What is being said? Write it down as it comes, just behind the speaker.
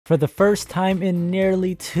For the first time in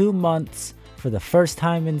nearly 2 months, for the first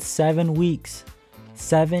time in 7 weeks,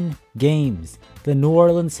 7 games, the New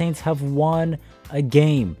Orleans Saints have won a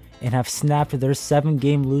game and have snapped their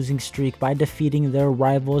 7-game losing streak by defeating their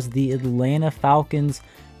rivals, the Atlanta Falcons,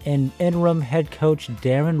 in interim head coach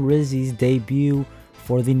Darren Rizzi's debut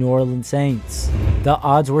for the New Orleans Saints. The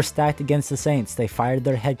odds were stacked against the Saints. They fired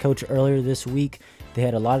their head coach earlier this week. They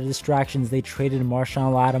had a lot of distractions. They traded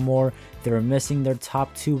Marshawn Lattimore. They were missing their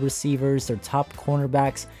top 2 receivers, their top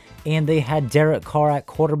cornerbacks, and they had Derek Carr at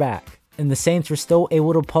quarterback. And the Saints were still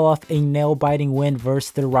able to pull off a nail-biting win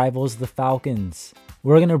versus their rivals, the Falcons.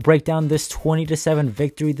 We're going to break down this 20-7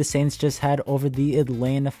 victory the Saints just had over the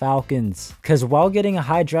Atlanta Falcons. Because while getting a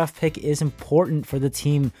high draft pick is important for the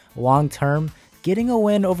team long-term, getting a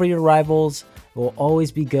win over your rivals will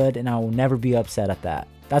always be good, and I will never be upset at that.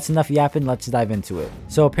 That's enough yapping, let's dive into it.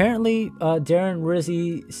 So apparently, Darren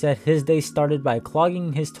Rizzi said his day started by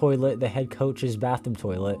clogging his toilet, the head coach's bathroom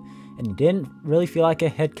toilet, and he didn't really feel like a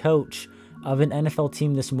head coach of an NFL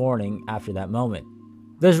team this morning after that moment.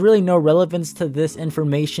 There's really no relevance to this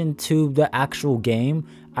information to the actual game.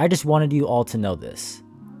 I just wanted you all to know this.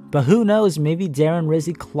 But who knows, maybe Darren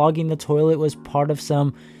Rizzi clogging the toilet was part of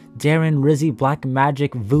some Darren Rizzi black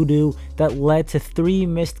magic voodoo that led to 3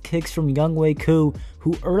 missed kicks from Younghoe Koo,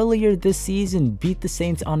 who earlier this season beat the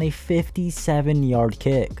Saints on a 57-yard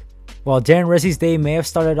kick. While Darren Rizzi's day may have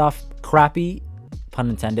started off crappy, pun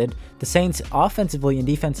intended, the Saints offensively and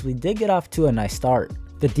defensively did get off to a nice start.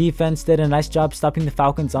 The defense did a nice job stopping the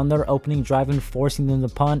Falcons on their opening drive and forcing them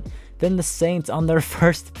to punt. Then the Saints on their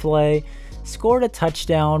first play scored a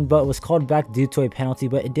touchdown, but was called back due to a penalty,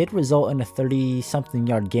 but it did result in a 30-something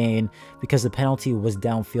yard gain because the penalty was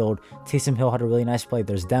downfield. Taysom Hill had a really nice play.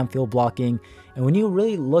 There's downfield blocking, and when you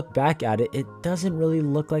really look back at it, it doesn't really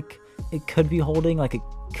look like it could be holding. Like it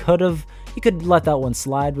could have, you could let that one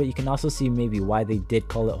slide, but you can also see maybe why they did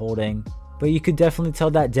call it holding. But you could definitely tell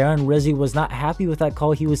that Darren Rizzi was not happy with that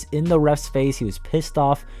call. He was in the ref's face, he was pissed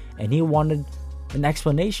off, and he wanted an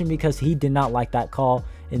explanation because he did not like that call.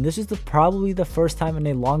 And this is probably the first time in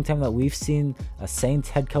a long time that we've seen a Saints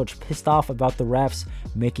head coach pissed off about the refs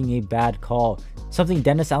making a bad call. Something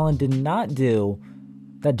Dennis Allen did not do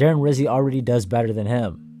that Darren Rizzi already does better than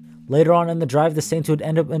him. Later on in the drive, the Saints would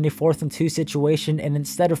end up in a 4th and 2 situation, and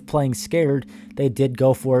instead of playing scared, they did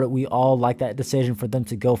go for it. We all like that decision for them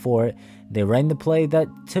to go for it. They ran the play that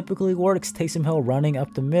typically works, Taysom Hill running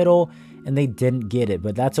up the middle, and they didn't get it,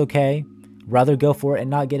 but that's okay. Rather go for it and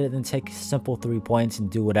not get it than take simple 3 points and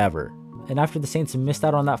do whatever. And after the Saints missed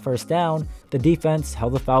out on that first down, the defense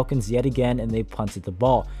held the Falcons yet again and they punted the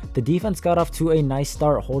ball. The defense got off to a nice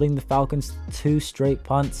start, holding the Falcons 2 straight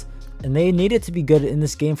punts. And they needed to be good in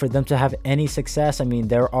this game for them to have any success. I mean,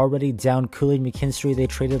 they're already down Kool-Aid McKinstry. They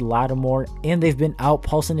traded Lattimore, and they've been out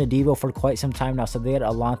Paulson Adebo for quite some time now. So they had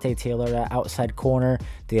Alante Taylor at outside corner.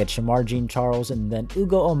 They had Shamar Jean-Charles, and then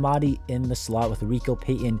Ugo Amadi in the slot with Rico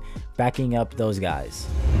Payton backing up those guys.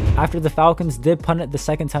 After the Falcons did punt it the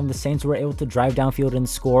second time, the Saints were able to drive downfield and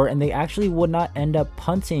score, and they actually would not end up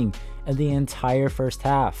punting in the entire first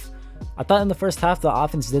half. I thought in the first half, the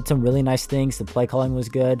offense did some really nice things. The play calling was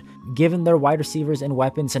good. Given their wide receivers and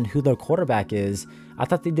weapons and who their quarterback is, I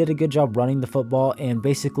thought they did a good job running the football and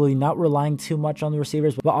basically not relying too much on the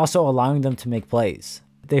receivers, but also allowing them to make plays.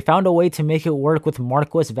 They found a way to make it work with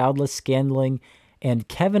Marquez Valdes-Scantling and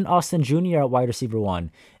Kevin Austin Jr. at wide receiver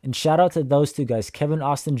 1. And shout out to those 2 guys. Kevin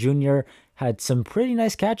Austin Jr. had some pretty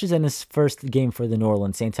nice catches in his first game for the New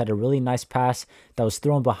Orleans Saints. Had a really nice pass that was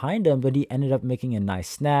thrown behind him, but he ended up making a nice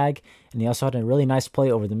snag. And he also had a really nice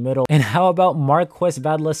play over the middle. And how about Marquez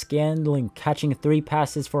Valdes-Scantling catching 3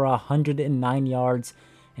 passes for 109 yards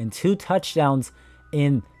and 2 touchdowns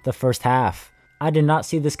in the first half? I did not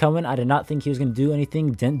see this coming. I did not think he was going to do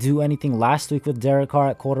anything. Didn't do anything last week with Derek Carr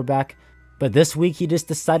at quarterback. But this week, he just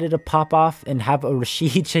decided to pop off and have a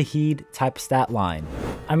Rashid Shaheed type stat line.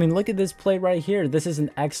 I mean, look at this play right here. This is an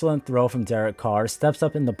excellent throw from Derek Carr. Steps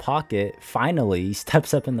up in the pocket. Finally, he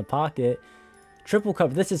steps up in the pocket. Triple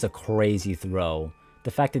cover. This is a crazy throw. The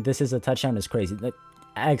fact that this is a touchdown is crazy.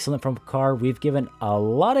 Excellent from Carr. We've given a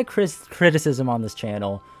lot of criticism on this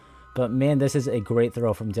channel. But man, this is a great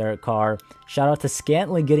throw from Derek Carr. Shout out to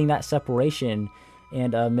Scantling getting that separation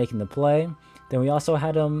and making the play. Then we also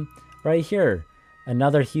had him right here.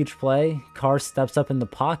 Another huge play. Carr steps up in the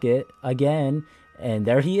pocket again, and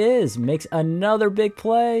there he is. Makes another big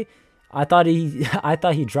play. I thought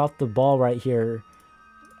he dropped the ball right here.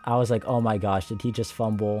 I was like, oh my gosh, did he just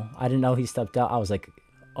fumble? I didn't know he stepped out. I was like,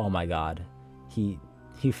 oh my god. He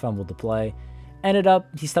fumbled the play. Ended up,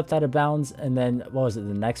 he stepped out of bounds, and then, what was it,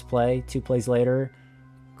 the next play, 2 plays later,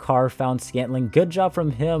 Carr found Scantling. Good job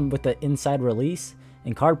from him with the inside release,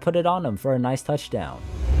 and Carr put it on him for a nice touchdown.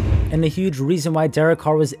 And a huge reason why Derek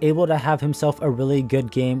Carr was able to have himself a really good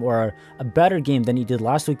game, or a better game than he did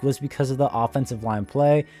last week, was because of the offensive line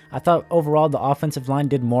play. I thought overall the offensive line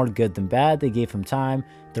did more good than bad. They gave him time.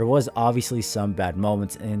 There was obviously some bad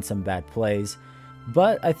moments and some bad plays,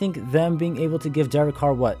 but I think them being able to give Derek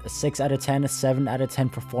Carr, a 6 out of 10, a 7 out of 10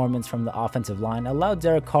 performance from the offensive line allowed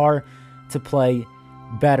Derek Carr to play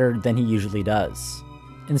better than he usually does.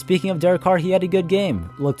 And speaking of Derek Carr, he had a good game.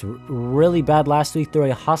 Looked really bad last week, threw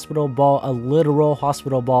a hospital ball, a literal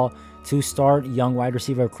hospital ball, to start young wide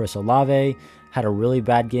receiver Chris Olave. Had a really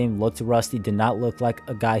bad game, looked rusty, did not look like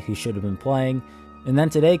a guy who should have been playing. And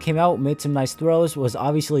then today came out, made some nice throws, was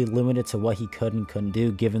obviously limited to what he could and couldn't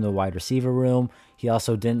do given the wide receiver room. He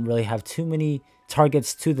also didn't really have too many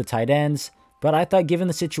targets to the tight ends. But I thought given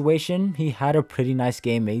the situation, he had a pretty nice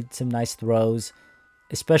game, made some nice throws,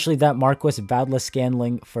 especially that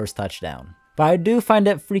valdes-scantling first touchdown. But I do find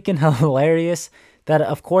it freaking hilarious that,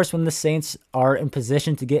 of course, when the Saints are in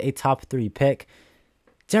position to get a top 3 pick,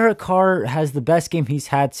 Derek Carr has the best game he's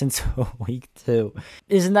had since week 2.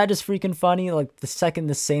 Isn't that just freaking funny? Like, the second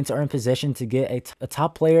the Saints are in position to get a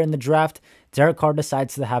top player in the draft, Derek Carr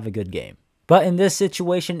decides to have a good game. But in this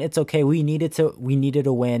situation, it's okay. We needed to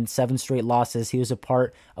win. 7 straight losses. He was a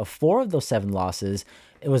part of 4 of those 7 losses.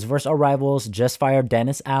 It was versus our rivals. Just fired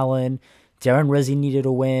Dennis Allen. Darren Rizzi needed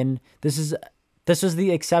a win. This was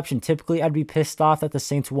the exception. Typically, I'd be pissed off that the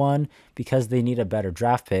Saints won because they need a better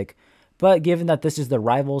draft pick. But given that this is the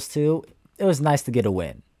rivals too, it was nice to get a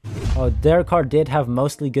win. Derek Carr did have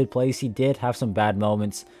mostly good plays. He did have some bad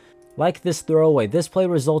moments, like this throwaway. This play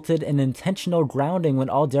resulted in intentional grounding when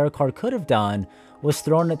all Derek Carr could have done was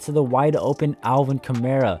thrown it to the wide open Alvin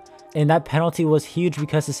Kamara. And that penalty was huge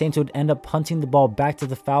because the Saints would end up punting the ball back to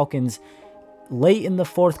the Falcons late in the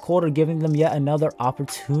 4th quarter, giving them yet another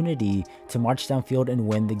opportunity to march downfield and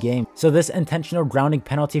win the game. So this intentional grounding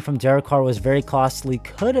penalty from Derek Carr was very costly,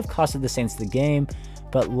 could have costed the Saints the game,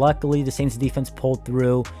 but luckily the Saints defense pulled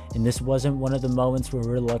through, and this wasn't one of the moments where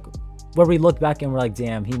we look back and we're like,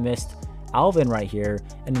 damn, he missed Alvin right here,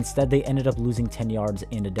 and instead they ended up losing 10 yards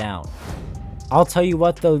and a down. I'll tell you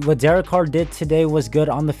what though, what Derek Carr did today was good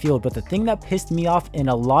on the field, but the thing that pissed me off and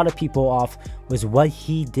a lot of people off was what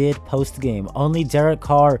he did post-game. Only Derek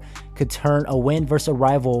Carr could turn a win versus a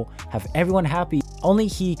rival, have everyone happy. Only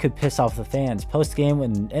he could piss off the fans. Post-game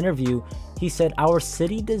in an interview, he said, "Our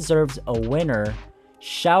city deserves a winner.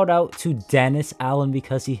 Shout out to Dennis Allen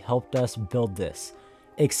because he helped us build this."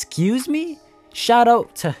 Excuse me? Shout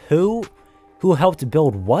out to who? Who helped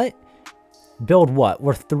build what? Build what?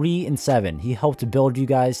 We're 3-7. He helped build you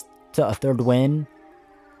guys to a 3rd win,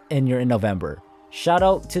 and you're in November. Shout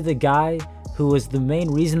out to the guy who was the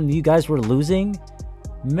main reason you guys were losing.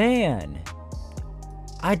 Man,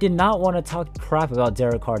 I did not want to talk crap about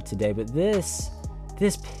Derek Carr today, but this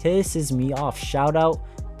pisses me off. Shout out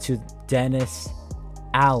to Dennis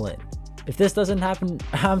Allen. If this doesn't happen,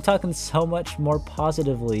 I'm talking so much more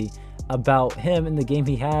positively about him in the game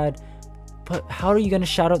he had. But how are you going to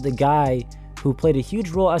shout out the guy who played a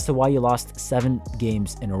huge role as to why you lost 7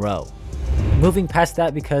 games in a row? Moving past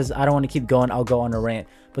that, because I don't want to keep going, I'll go on a rant.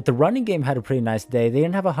 But the running game had a pretty nice day. They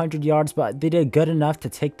didn't have 100 yards, but they did good enough to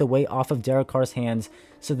take the weight off of Derek Carr's hands,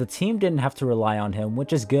 so the team didn't have to rely on him,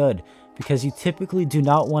 which is good, because you typically do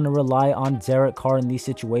not want to rely on Derek Carr in these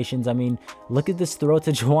situations. I mean, look at this throw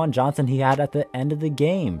to Juwan Johnson he had at the end of the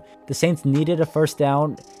game. The Saints needed a 1st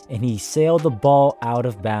down, and he sailed the ball out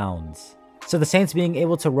of bounds. So the Saints being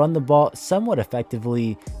able to run the ball somewhat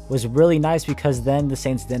effectively was really nice, because then the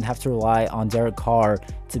Saints didn't have to rely on Derek Carr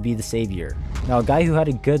to be the savior. Now, a guy who had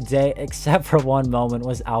a good day, except for one moment,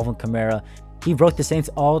 was Alvin Kamara. He broke the Saints'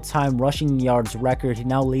 all-time rushing yards record. He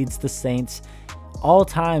now leads the Saints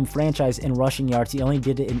all-time franchise in rushing yards. He only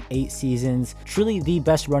did it in 8 seasons. Truly the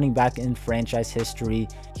best running back in franchise history.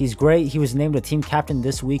 He's great. He was named a team captain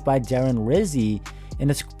this week by Darren Rizzi,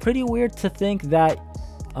 and it's pretty weird to think that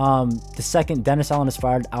the second Dennis Allen is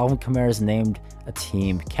fired, Alvin Kamara is named a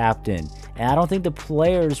team captain. And I don't think the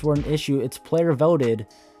players were an issue. It's player voted,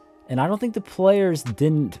 and I don't think the players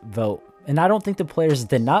didn't vote. And I don't think the players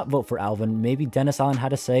did not vote for Alvin. Maybe Dennis Allen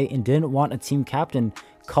had a say and didn't want a team captain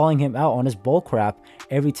calling him out on his bullcrap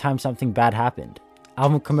every time something bad happened.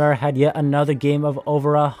 Alvin Kamara had yet another game of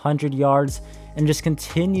over 100 yards and just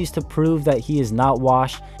continues to prove that he is not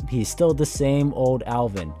washed. He's still the same old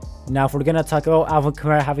Alvin. Now, if we're going to talk about Alvin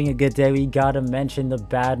Kamara having a good day, we got to mention the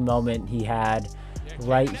bad moment he had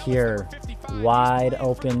right here. Wide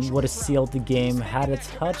open, would have sealed the game, had a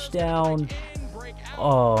touchdown.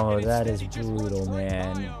 Oh, that is brutal,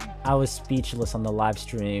 man. I was speechless on the live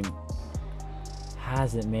stream.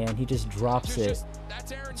 Has it, man. He just drops it.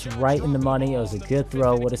 It's right in the money. It was a good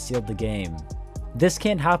throw. Would have sealed the game. This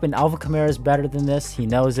can't happen. Alvin Kamara is better than this. He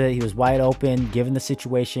knows it. He was wide open given the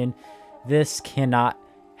situation. This cannot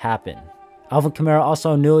happen. Alvin Kamara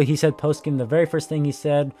also knew it. He said post-game, the very first thing he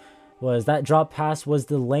said was that drop pass was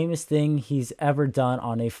the lamest thing he's ever done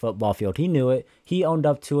on a football field. He knew it. He owned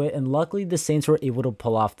up to it. And luckily, the Saints were able to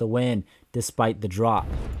pull off the win despite the drop.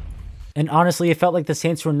 And honestly, it felt like the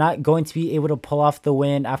Saints were not going to be able to pull off the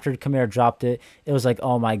win after Kamara dropped it. It was like,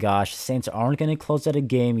 oh my gosh, Saints aren't going to close out a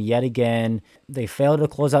game yet again. They failed to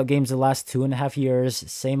close out games the last 2.5 years.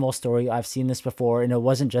 Same old story. I've seen this before, and it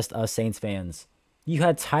wasn't just us Saints fans. You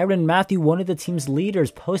had Tyrann Mathieu, one of the team's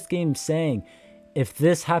leaders, post-game saying, if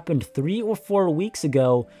this happened 3 or 4 weeks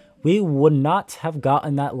ago, we would not have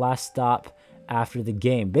gotten that last stop after the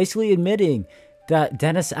game. Basically admitting that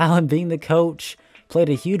Dennis Allen, being the coach, played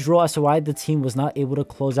a huge role as to why the team was not able to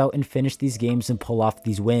close out and finish these games and pull off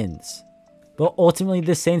these wins. But ultimately,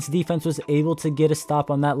 the Saints defense was able to get a stop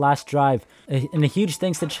on that last drive. And a huge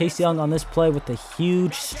thanks to Chase Young on this play with a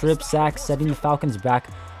huge strip sack, setting the Falcons back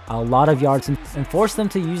a lot of yards and forced them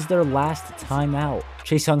to use their last timeout.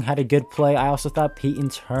 Chase Young had a good play. I also thought Peyton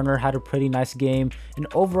Turner had a pretty nice game. An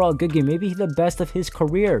overall good game, maybe the best of his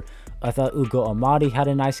career. I thought Ugo Amadi had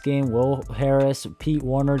a nice game. Will Harris, Pete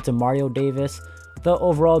Warner, Demario Davis. Though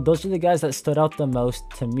overall, those are the guys that stood out the most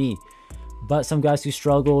to me. But some guys who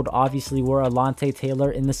struggled obviously were Alontae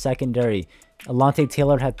Taylor in the secondary. Alontae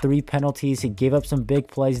Taylor had 3 penalties. He gave up some big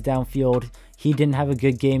plays downfield. He didn't have a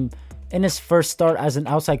good game in his first start as an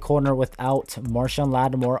outside corner without Marshawn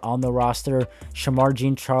Lattimore on the roster. Shamar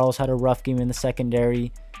Jean-Charles had a rough game in the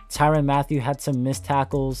secondary. Tyrann Mathieu had some missed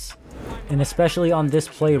tackles. And especially on this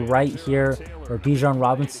play right here where Bijan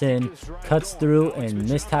Robinson cuts through and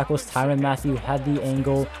missed tackles, Tyrann Mathieu had the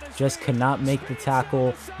angle, just could not make the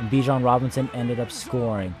tackle, and Bijan Robinson ended up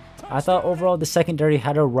scoring. I thought overall the secondary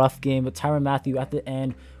had a rough game, but Tyrann Mathieu at the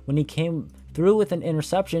end, when he came through with an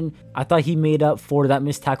interception, I thought he made up for that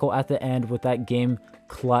missed tackle at the end with that game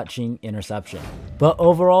clutching interception. But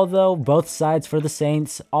overall though, both sides for the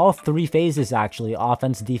Saints, all 3 phases actually,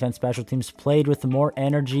 offense, defense, special teams, played with more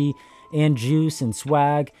energy and juice and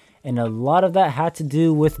swag, and a lot of that had to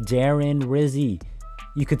do with Darren Rizzi.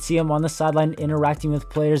 You could see him on the sideline interacting with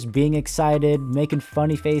players, being excited, making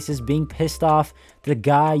funny faces, being pissed off. The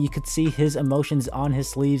guy, you could see his emotions on his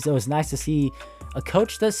sleeves. It was nice to see a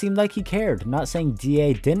coach that seemed like he cared. Not saying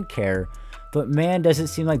DA didn't care, but man, does it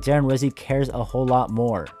seem like Darren Rizzi cares a whole lot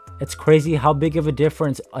more. It's crazy how big of a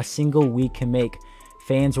difference a single week can make.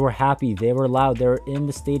 Fans were happy, they were loud, they were in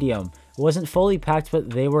the stadium. It wasn't fully packed, but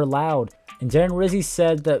they were loud. And Darren Rizzi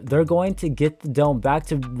said that they're going to get the Dome back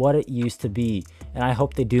to what it used to be. And I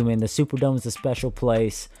hope they do, man. The Superdome is a special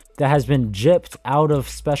place that has been gypped out of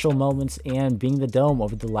special moments and being the Dome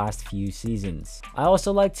over the last few seasons. I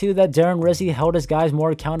also like too that Darren Rizzi held his guys more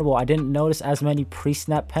accountable. I didn't notice as many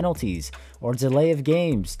pre-snap penalties or delay of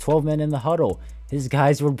games, 12 men in the huddle. His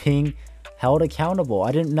guys were being held accountable.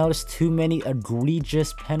 I didn't notice too many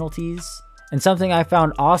egregious penalties. And something I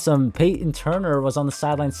found awesome, Peyton Turner was on the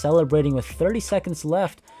sideline celebrating with 30 seconds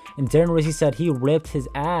left, and Darren Rizzi said he ripped his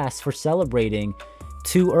ass for celebrating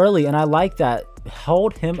too early, and I like that.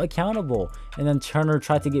 Held him accountable. And then Turner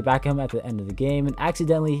tried to get back at him at the end of the game and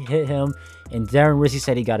accidentally hit him, and Darren Rizzi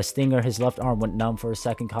said he got a stinger. His left arm went numb for a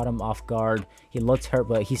second, caught him off guard. He looked hurt,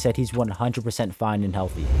 but he said he's 100% fine and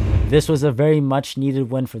healthy. This was a very much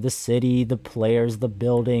needed win for the city, the players, the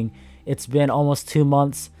building. It's been almost 2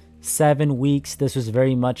 months. 7 weeks. This was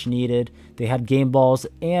very much needed. They had game balls,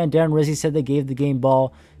 and Darren Rizzi said they gave the game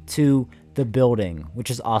ball to the building,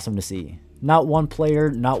 which is awesome to see. Not one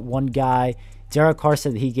player, not one guy. Derek Carr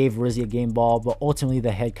said that he gave Rizzi a game ball, but ultimately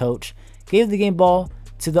the head coach gave the game ball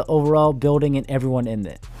to the overall building and everyone in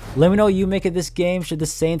it. Let me know what you make of this game. Should the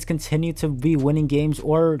Saints continue to be winning games,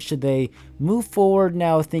 or should they move forward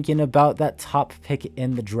now thinking about that top pick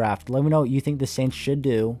in the draft? Let me know what you think the Saints should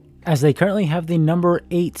do, as they currently have the number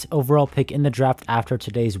 8 overall pick in the draft after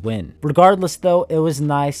today's win. Regardless though, it was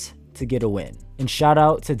nice to get a win. And shout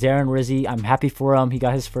out to Darren Rizzi. I'm happy for him. He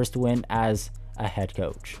got his first win as a head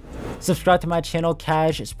coach. Subscribe to my channel,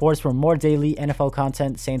 Cash Sports, for more daily NFL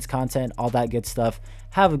content, Saints content, all that good stuff.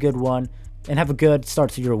 Have a good one, and have a good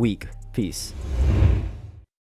start to your week. Peace.